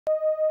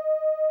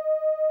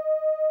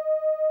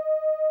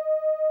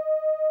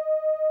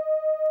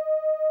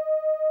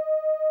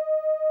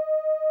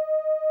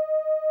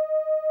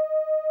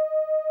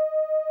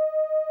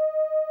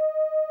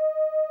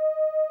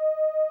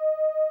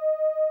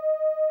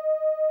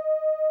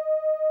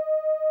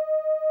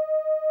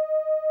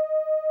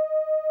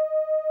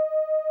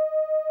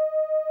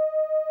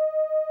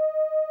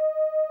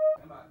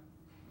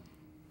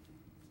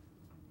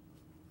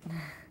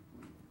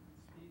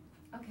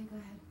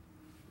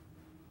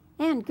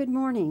Anne, good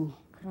morning.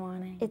 Good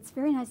morning. It's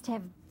very nice to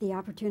have the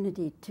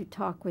opportunity to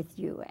talk with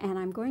you, and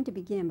I'm going to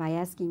begin by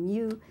asking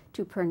you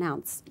to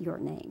pronounce your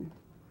name.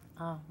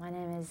 Oh, my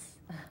name is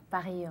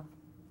Parillaud.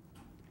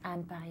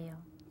 Anne Parillaud.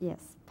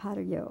 Yes,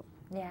 Parillaud.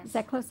 Yes. Is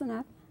that close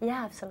enough?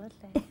 Yeah,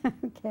 absolutely.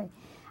 Okay.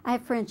 I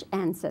have French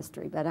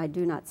ancestry, but I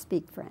do not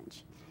speak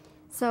French.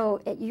 So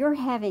you're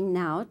having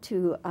now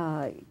to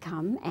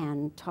come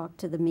and talk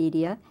to the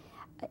media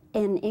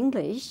in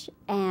English,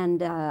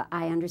 and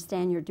I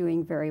understand you're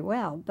doing very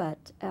well,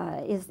 but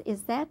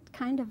is that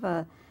kind of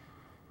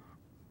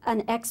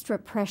an extra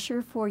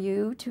pressure for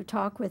you to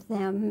talk with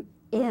them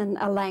in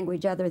a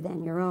language other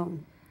than your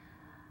own?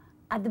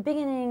 At the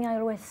beginning, I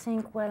always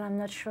think, well, I'm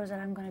not sure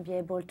that I'm going to be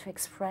able to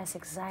express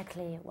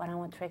exactly what I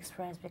want to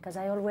express, because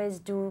I always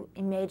do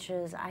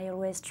images. I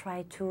always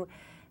try to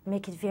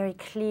make it very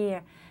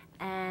clear.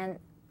 And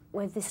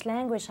with this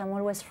language, I'm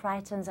always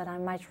frightened that I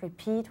might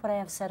repeat what I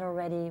have said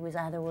already with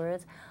other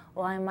words,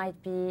 or I'm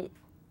not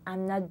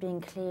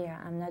being clear,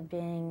 I'm not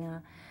being...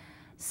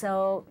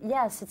 So,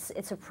 yes,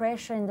 it's a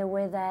pressure in the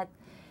way that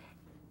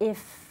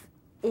if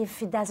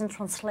it doesn't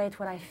translate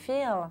what I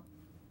feel,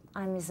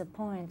 I miss the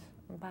point.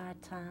 But,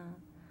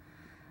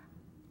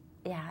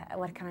 yeah,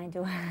 what can I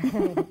do?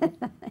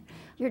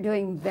 You're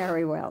doing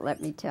very well, let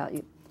me tell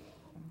you.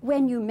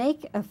 When you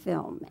make a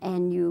film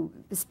and you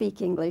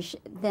speak English,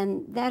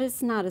 then that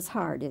is not as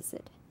hard, is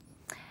it?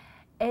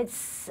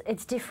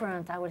 It's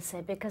different, I would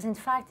say, because in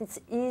fact it's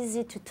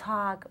easy to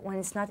talk when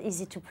it's not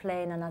easy to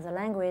play in another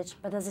language,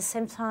 but at the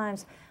same time,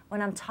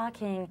 when I'm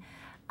talking,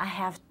 I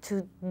have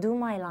to do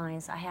my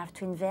lines, I have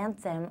to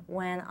invent them,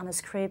 when on a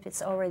script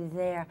it's already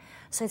there.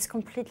 So it's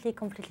completely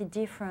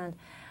different.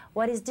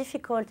 What is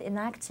difficult in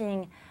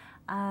acting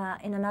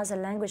in another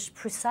language,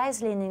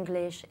 precisely in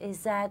English,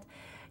 is that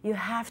you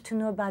have to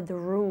know about the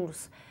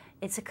rules.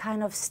 It's a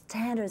kind of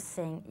standard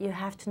thing. You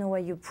have to know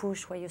where you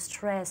push, where you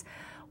stress,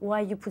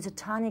 why you put a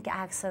tonic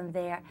accent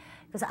there,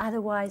 because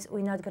otherwise we're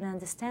not going to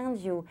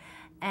understand you.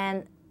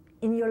 And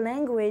in your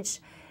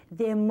language,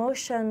 the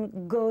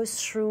emotion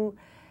goes through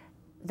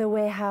the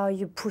way how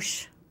you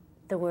push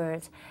the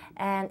words.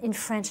 And in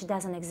French, it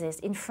doesn't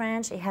exist. In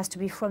French, it has to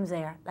be from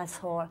there,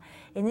 that's all.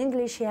 In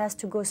English, it has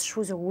to go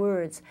through the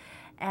words.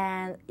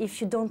 And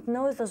if you don't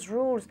know those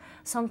rules,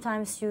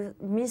 sometimes you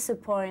miss the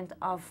point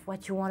of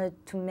what you wanted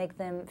to make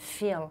them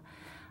feel.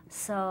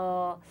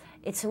 So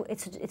it's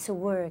a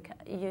work.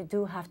 You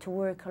do have to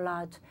work a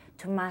lot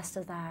to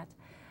master that.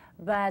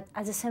 But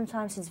at the same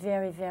time, it's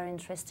very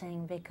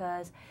interesting,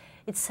 because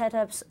it sets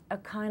up a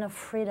kind of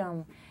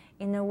freedom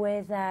in a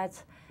way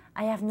that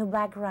I have no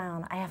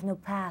background, I have no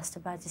past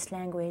about this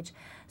language.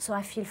 So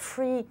I feel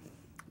free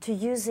to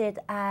use it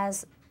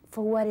as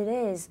for what it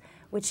is,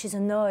 which is a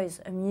noise,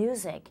 a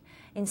music,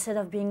 instead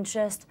of being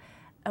just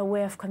a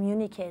way of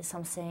communicating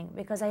something,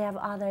 because I have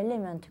other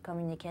elements to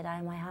communicate. I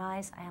have my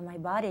eyes, I have my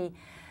body.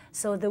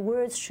 So the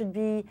words should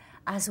be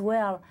as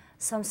well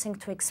something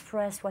to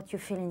express what you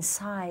feel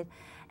inside.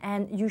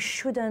 And you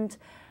shouldn't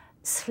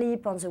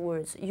sleep on the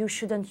words. You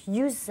shouldn't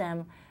use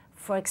them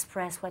for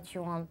express what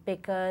you want,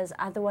 because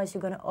otherwise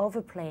you're going to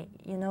overplay,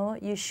 you know?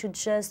 You should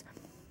just,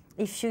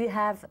 if you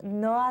have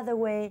no other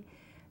way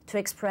to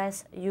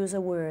express, use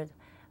a word.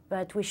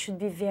 But we should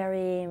be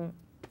very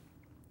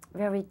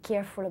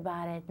careful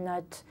about it,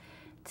 not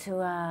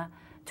to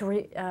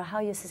how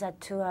you say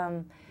that,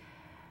 to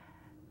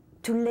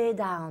lay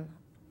down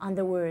on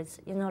the words,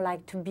 you know,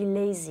 like to be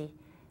lazy,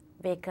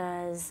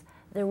 because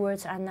the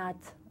words are not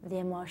the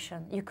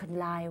emotion. You could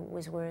lie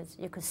with words,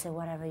 you could say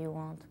whatever you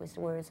want with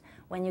words,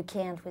 when you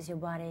can't with your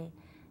body,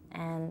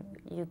 and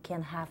you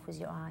can have with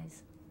your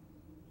eyes.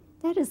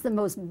 That is the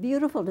most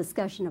beautiful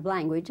discussion of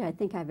language I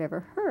think I've ever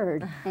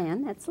heard,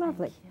 Anne. That's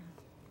lovely. Thank you.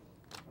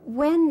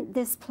 When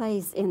this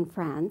plays in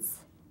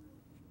France,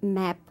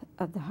 Map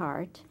of the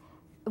Heart,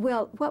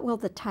 well, what will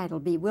the title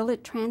be? Will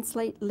it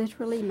translate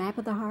literally, Map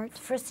of the Heart?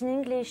 First in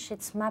English,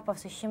 it's Map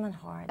of the Human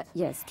Heart.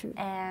 Yes, true.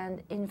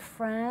 And in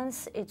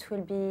France, it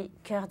will be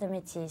Cœur de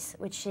Métis,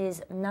 which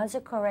is not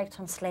the correct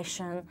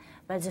translation,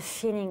 but the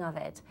feeling of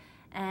it,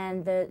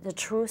 and the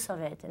truth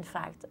of it, in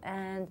fact.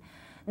 And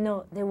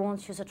no, they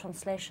won't use a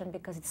translation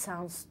because it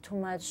sounds too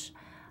much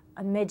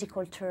a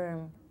medical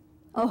term.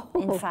 Oh.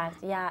 In fact,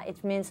 yeah,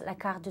 it means la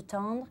carte du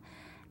tendre,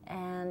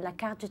 and la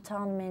carte du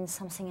tendre means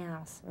something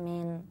else,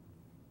 means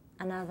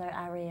another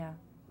area.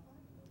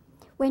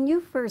 When you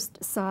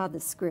first saw the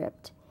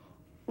script,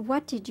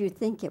 what did you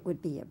think it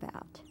would be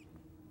about?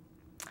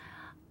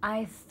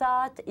 I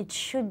thought it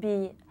should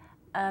be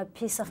a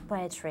piece of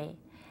poetry,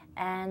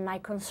 and my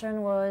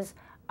concern was,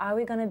 are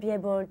we going to be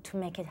able to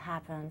make it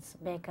happen?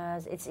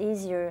 Because it's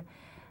easier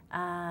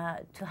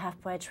to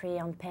have poetry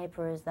on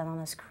papers than on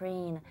a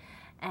screen.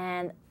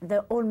 And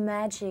the whole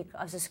magic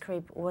of the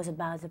script was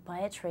about the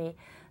poetry.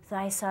 So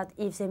I thought,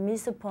 if they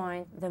miss the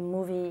point, the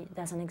movie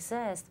doesn't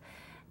exist.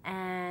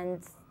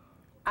 And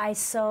I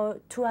saw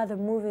 2 other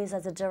movies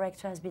that the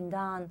director has been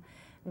done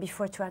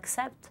before to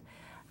accept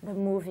the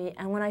movie.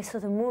 And when I saw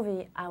the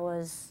movie, I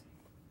was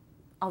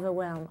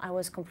overwhelmed. I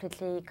was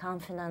completely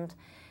confident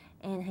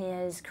in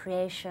his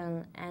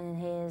creation and in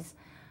his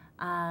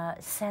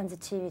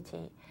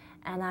sensitivity.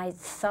 And I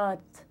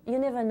thought, you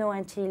never know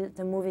until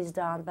the movie's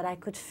done, but I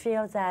could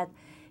feel that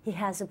he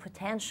has the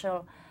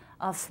potential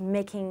of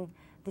making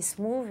this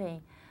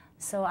movie.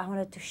 So I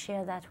wanted to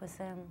share that with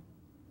him.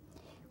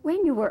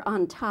 When you were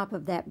on top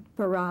of that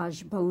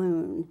barrage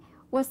balloon,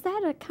 was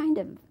that a kind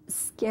of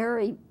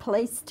scary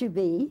place to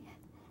be?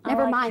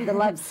 Never mind the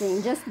love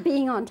scene, just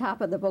being on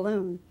top of the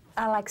balloon.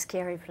 I like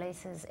scary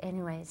places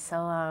anyway,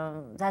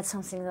 so that's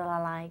something that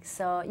I like.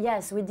 So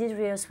yes, we did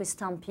rehearse with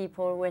some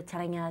people who were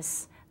telling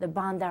us the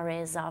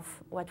boundaries of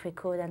what we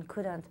could and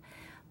couldn't,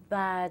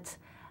 but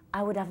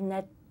I would have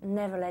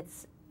never let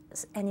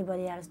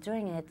anybody else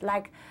doing it.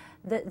 Like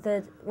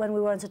when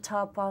we were on the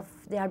top of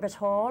the Albert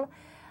Hall,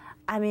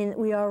 I mean,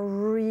 we are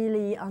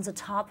really on the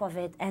top of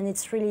it, and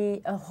it's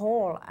really a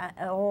hole.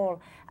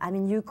 I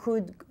mean, you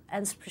could,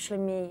 and especially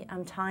me,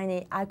 I'm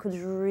tiny, I could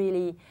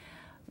really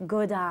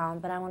go down,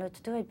 but I wanted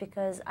to do it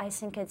because I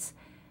think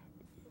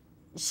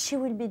she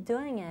will be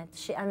doing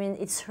it. I mean,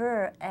 it's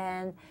her,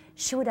 and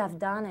she would have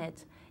done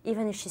it,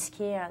 even if she's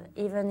scared,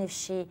 even if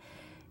she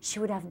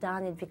would have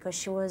done it because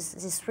she was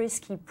this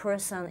risky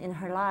person in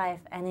her life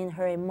and in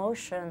her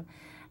emotion,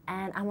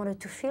 and I wanted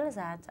to feel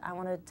that.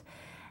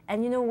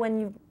 And you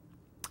know,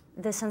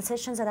 the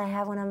sensations that I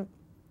have when I'm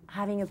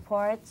having a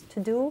part to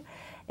do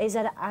is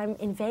that I'm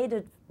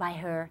invaded by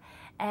her.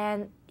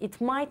 And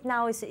it might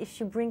now, if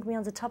you bring me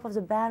on the top of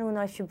the balloon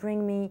or if you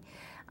bring me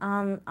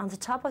on the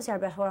top of the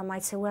Albert Hall, I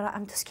might say, well,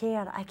 I'm too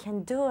scared, I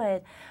can't do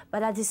it.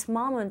 But at this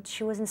moment,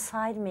 she was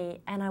inside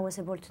me and I was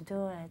able to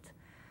do it.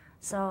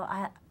 So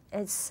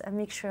it's a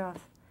mixture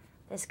of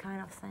this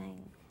kind of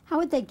thing. How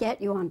would they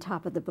get you on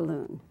top of the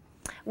balloon?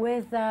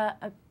 With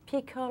a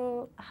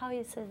pickle, how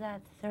you say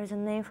that? There is a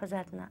name for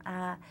that.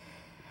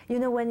 You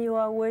know, when you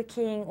are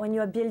working, when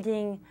you are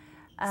building...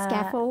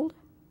 Scaffold?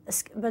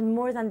 But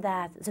more than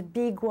that, the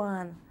big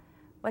one.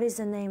 What is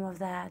the name of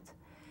that?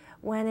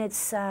 When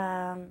it's...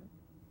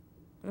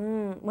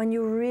 when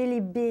you really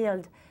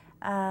build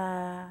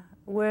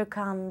work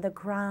on the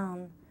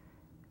ground.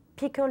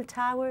 Pickle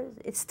towers?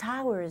 It's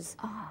towers.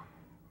 Oh.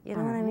 You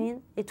know what I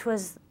mean? It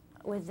was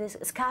with this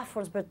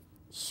scaffolds, but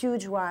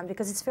huge one,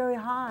 because it's very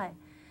high.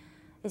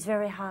 It's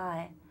very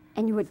high.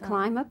 And you would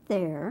climb up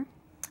there?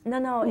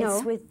 No,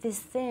 it's with this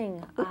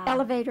thing.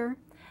 Elevator?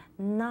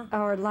 No.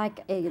 Or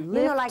like a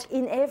lift? You know, like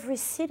in every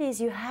cities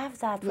you have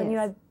that when you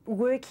are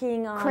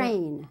working on...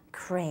 Crane.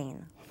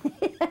 Crane.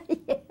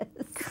 Yes.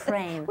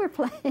 Crane. We're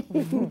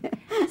playing.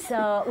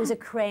 So with a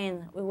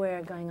crane, we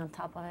were going on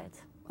top of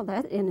it. Well,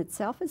 that in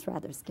itself is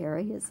rather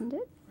scary, isn't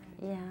it?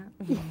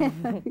 Yeah.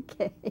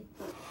 Okay.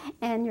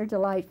 And you're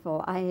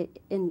delightful. I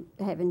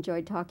have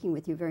enjoyed talking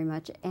with you very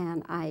much,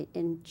 and I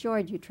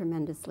enjoyed you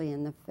tremendously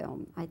in the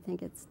film. I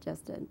think it's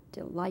just a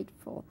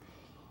delightful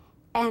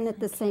and at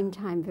the same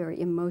time very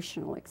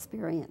emotional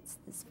experience,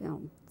 this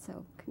film.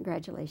 So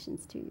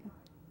congratulations to you.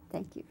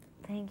 Thank you.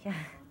 Thank you.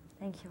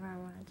 Thank you very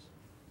much.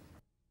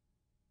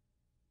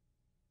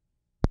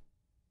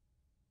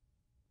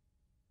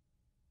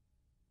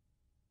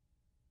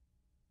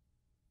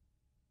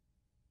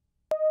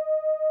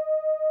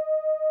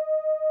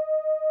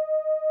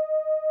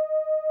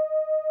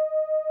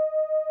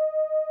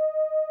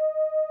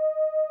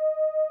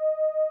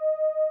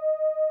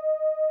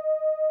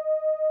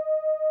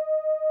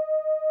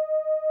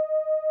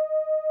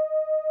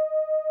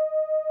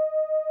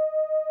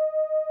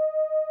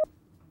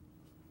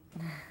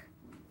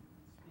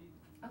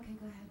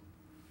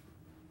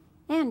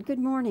 And good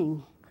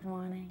morning. Good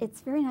morning.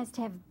 It's very nice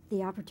to have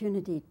the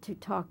opportunity to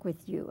talk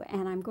with you,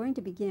 and I'm going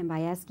to begin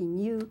by asking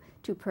you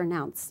to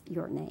pronounce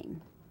your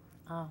name.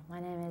 Oh, my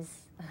name is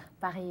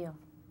Parillaud.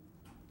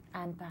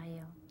 Anne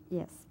Parillaud.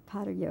 Yes,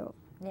 Parillaud.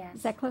 Yes.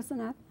 Is that close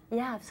enough?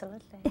 Yeah,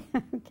 absolutely.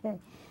 Okay.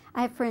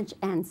 I have French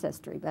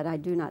ancestry, but I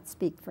do not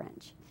speak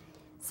French.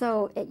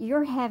 So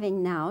you're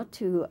having now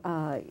to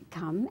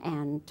come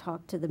and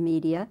talk to the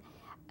media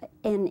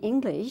in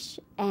English,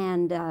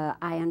 and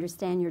I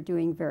understand you're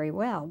doing very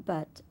well,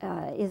 but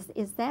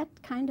is that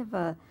kind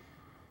of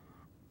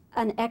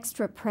an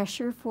extra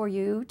pressure for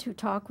you to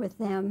talk with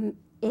them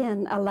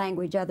in a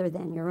language other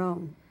than your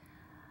own?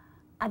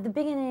 At the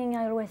beginning,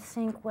 I always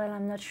think, well,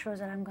 I'm not sure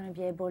that I'm going to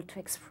be able to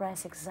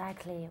express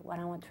exactly what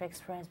I want to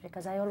express,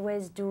 because I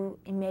always do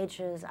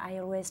images. I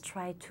always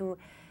try to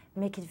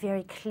make it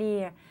very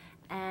clear.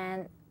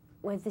 And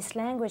with this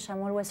language,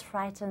 I'm always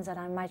frightened that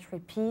I might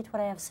repeat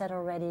what I have said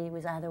already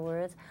with other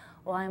words,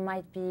 or I'm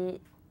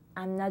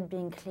not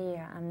being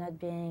clear, I'm not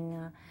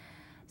being...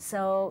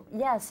 So,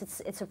 yes,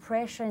 it's a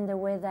pressure in the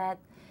way that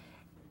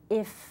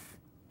if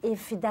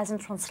it doesn't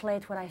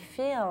translate what I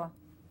feel,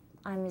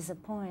 I miss the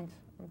point.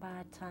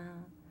 But,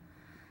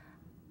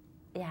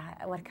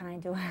 yeah, what can I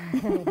do?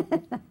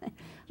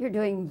 You're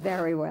doing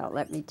very well,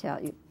 let me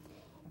tell you.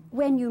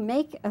 When you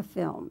make a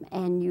film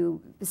and you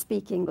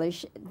speak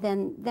English,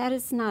 then that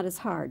is not as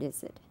hard,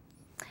 is it?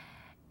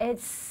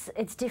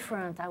 It's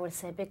different, I would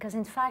say, because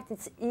in fact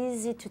it's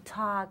easy to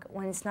talk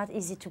when it's not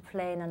easy to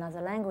play in another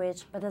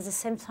language, but at the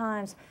same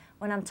time,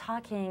 when I'm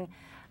talking,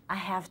 I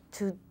have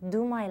to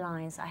do my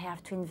lines, I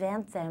have to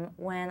invent them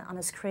when on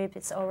a script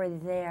it's already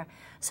there.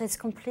 So it's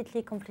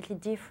completely, completely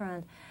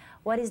different.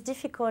 What is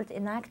difficult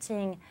in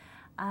acting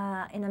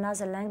in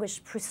another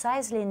language,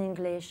 precisely in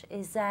English,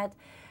 is that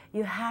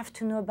you have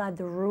to know about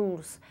the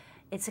rules.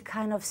 It's a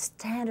kind of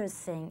standard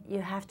thing.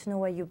 You have to know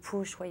where you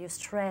push, where you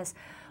stress,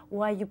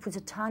 why you put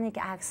a tonic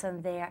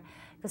accent there,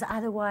 because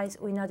otherwise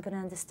we're not going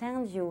to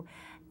understand you.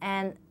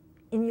 And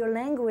in your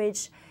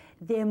language,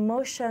 the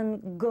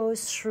emotion goes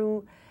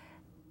through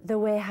the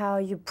way how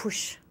you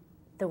push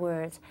the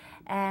words.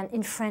 And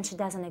in French, it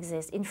doesn't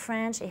exist. In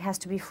French, it has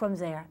to be from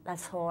there,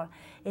 that's all.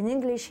 In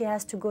English, it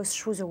has to go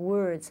through the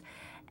words.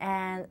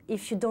 And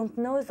if you don't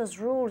know those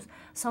rules,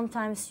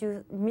 sometimes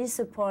you miss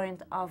the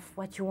point of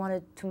what you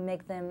wanted to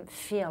make them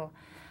feel.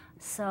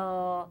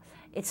 So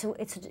it's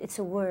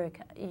a work.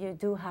 You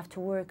do have to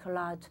work a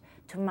lot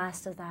to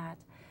master that.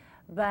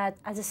 But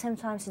at the same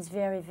time, it's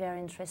very,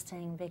 very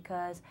interesting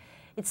because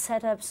it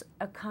sets up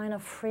a kind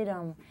of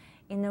freedom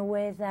in a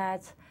way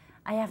that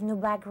I have no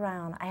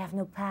background, I have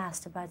no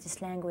past about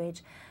this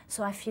language.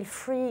 So I feel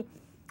free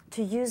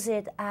to use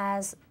it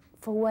as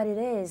for what it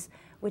is,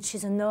 which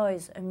is a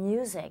noise, a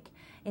music,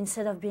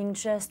 instead of being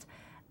just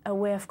a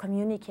way of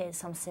communicating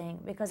something,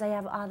 because I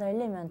have other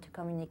elements to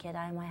communicate.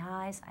 I have my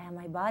eyes, I have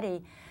my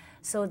body.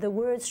 So the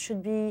words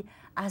should be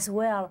as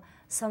well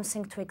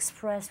something to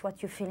express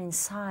what you feel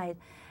inside.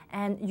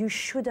 And you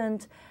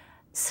shouldn't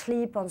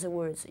sleep on the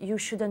words. You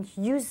shouldn't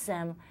use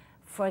them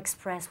for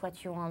express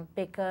what you want,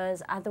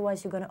 because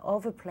otherwise you're going to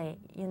overplay,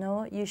 you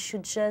know? You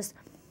should just,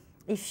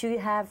 if you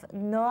have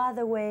no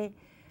other way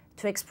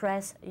to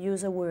express,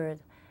 use a word.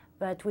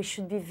 But we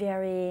should be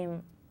very,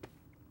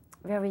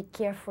 very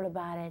careful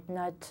about it,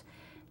 not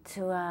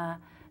to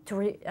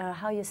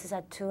how you say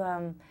that,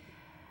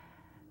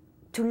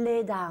 to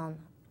lay down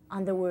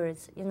on the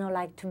words, you know,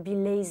 like to be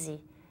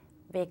lazy,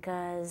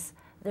 because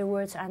the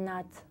words are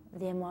not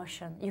the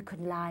emotion. You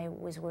could lie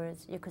with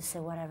words, you could say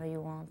whatever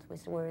you want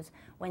with words,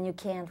 when you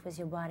can't with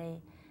your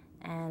body,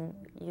 and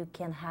you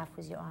can have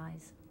with your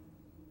eyes.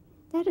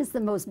 That is the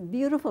most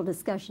beautiful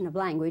discussion of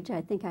language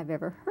I think I've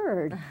ever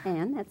heard,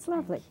 Anne. That's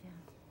lovely. Thank you.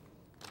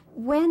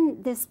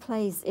 When this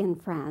plays in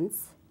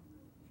France,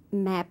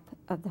 Map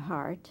of the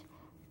Heart,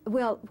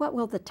 well, what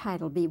will the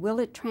title be? Will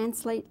it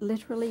translate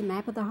literally,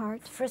 Map of the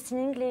Heart? First in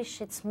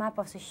English, it's Map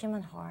of the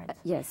Human Heart.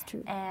 Yes,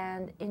 true.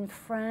 And in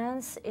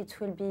France, it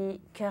will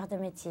be Cœur de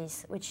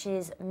Métis, which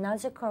is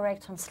not the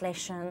correct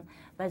translation,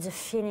 but the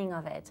feeling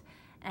of it,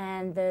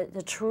 and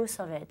the truth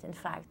of it, in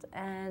fact.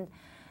 And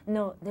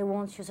no, they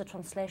won't use a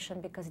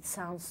translation because it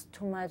sounds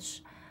too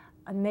much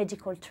a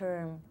medical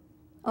term.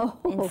 Oh.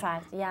 In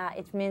fact, yeah,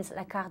 it means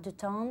la carte du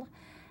tendre,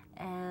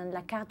 and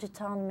la carte du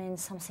tendre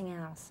means something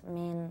else,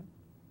 means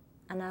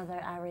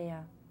another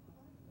area.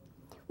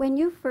 When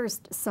you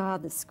first saw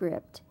the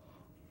script,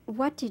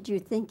 what did you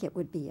think it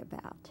would be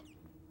about?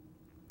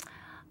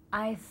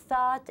 I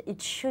thought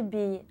it should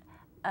be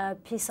a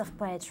piece of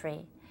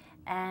poetry,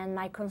 and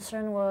my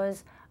concern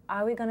was,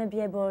 are we going to be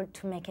able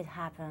to make it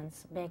happen?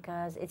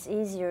 Because it's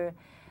easier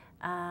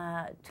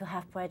to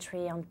have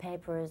poetry on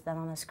papers than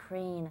on a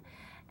screen.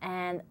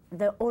 And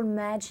the whole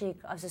magic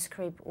of the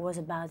script was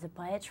about the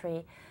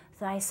poetry.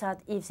 So I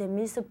thought if they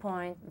miss the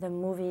point, the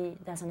movie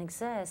doesn't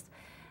exist.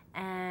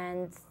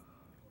 And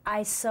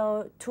I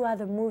saw 2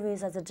 other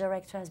movies that the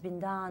director has been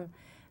done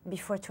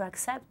before to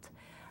accept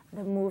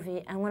the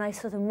movie. And when I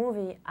saw the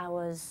movie, I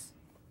was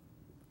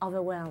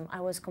overwhelmed.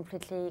 I was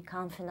completely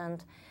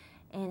confident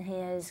in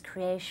his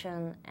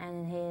creation and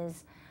in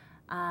his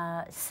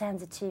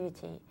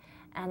sensitivity.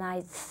 And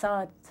I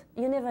thought,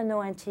 you never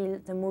know until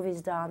the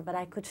movie's done, but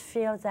I could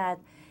feel that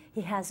he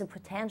has the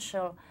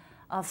potential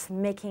of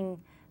making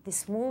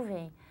this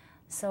movie.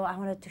 So I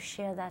wanted to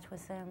share that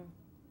with him.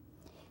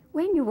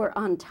 When you were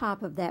on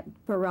top of that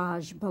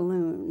barrage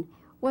balloon,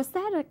 was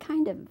that a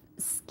kind of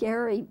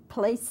scary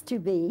place to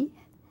be?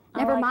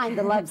 Never mind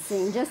the love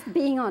scene, just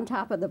being on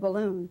top of the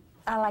balloon.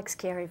 I like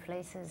scary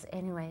places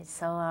anyway,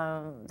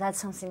 so that's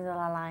something that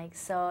I like.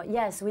 So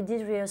yes, we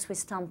did rehearse with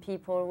some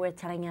people who were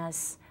telling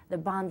us the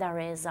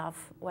boundaries of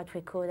what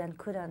we could and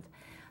couldn't,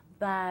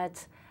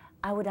 but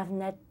I would have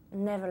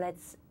never let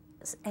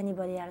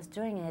anybody else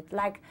doing it.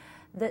 Like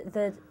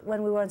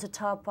when we were on the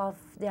top of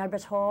the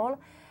Albert Hall,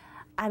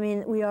 I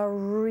mean, we are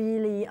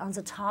really on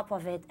the top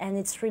of it, and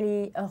it's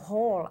really a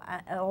hall.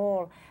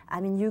 I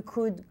mean, you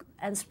could,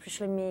 and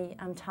especially me,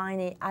 I'm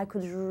tiny, I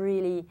could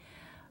really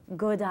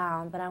go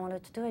down, but I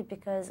wanted to do it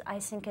because I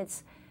think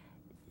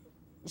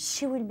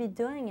she will be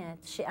doing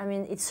it. I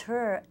mean, it's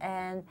her,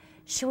 and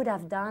she would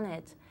have done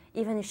it,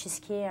 even if she's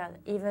scared,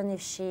 even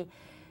if she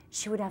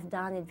would have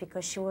done it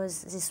because she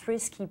was this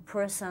risky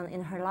person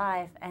in her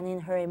life and in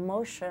her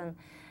emotion,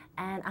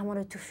 and I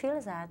wanted to feel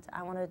that.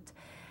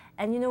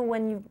 And you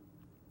know,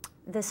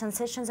 the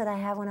sensations that I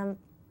have when I'm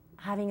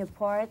having a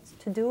part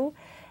to do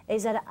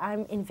is that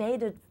I'm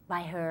invaded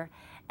by her.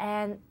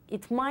 And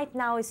it might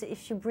now,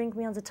 if you bring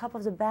me on the top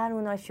of the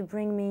balloon, or if you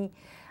bring me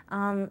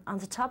on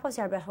the top of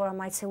the Albert Hall, I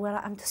might say, well,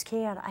 I'm too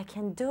scared, I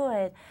can't do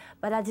it.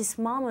 But at this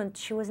moment,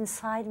 she was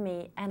inside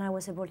me, and I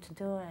was able to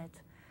do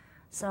it.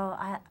 So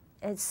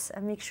it's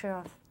a mixture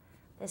of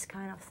this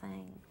kind of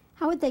thing.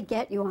 How would they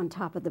get you on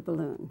top of the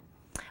balloon?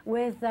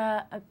 With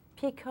a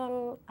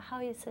pickle, how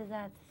you say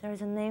that? There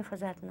is a name for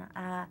that.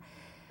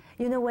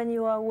 You know, when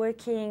you are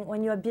working,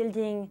 when you are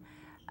building...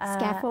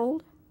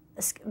 Scaffold?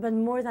 But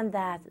more than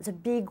that, the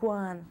big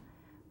one.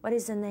 What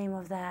is the name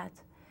of that?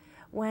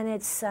 When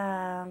it's...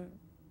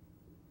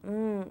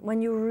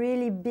 when you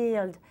really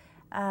build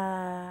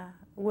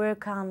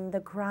work on the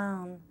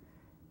ground.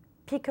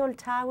 Pickle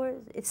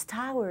towers, it's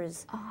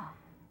towers. Oh.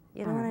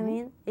 You know what I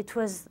mean? It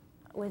was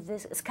with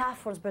this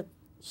scaffolds, but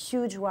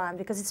huge one,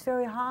 because it's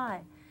very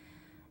high.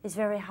 It's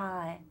very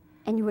high.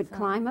 And you would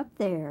climb up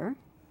there.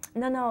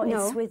 No,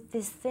 it's with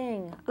this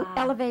thing.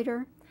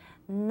 Elevator?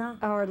 No.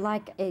 Or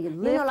like a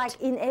lift? You know, like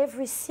in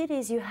every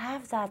cities you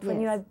have that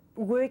when you are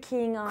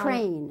working on...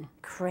 Crane.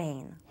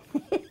 Crane.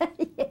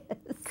 Yes.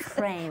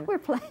 Crane. We're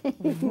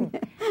playing.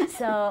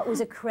 So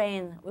with a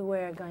crane, we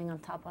were going on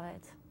top of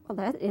it. Well,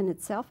 that in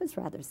itself is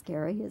rather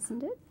scary,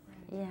 isn't it?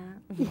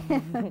 Yeah.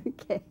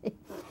 Okay.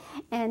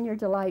 And you're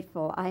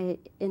delightful. I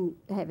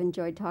have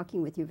enjoyed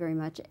talking with you very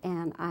much,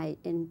 and I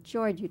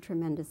enjoyed you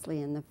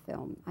tremendously in the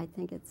film. I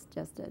think it's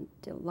just a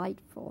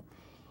delightful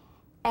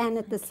and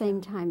at the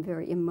same time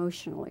very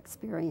emotional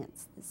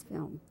experience, this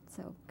film.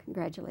 So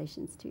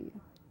congratulations to you.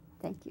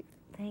 Thank you.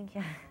 Thank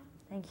you.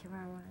 Thank you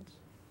very much.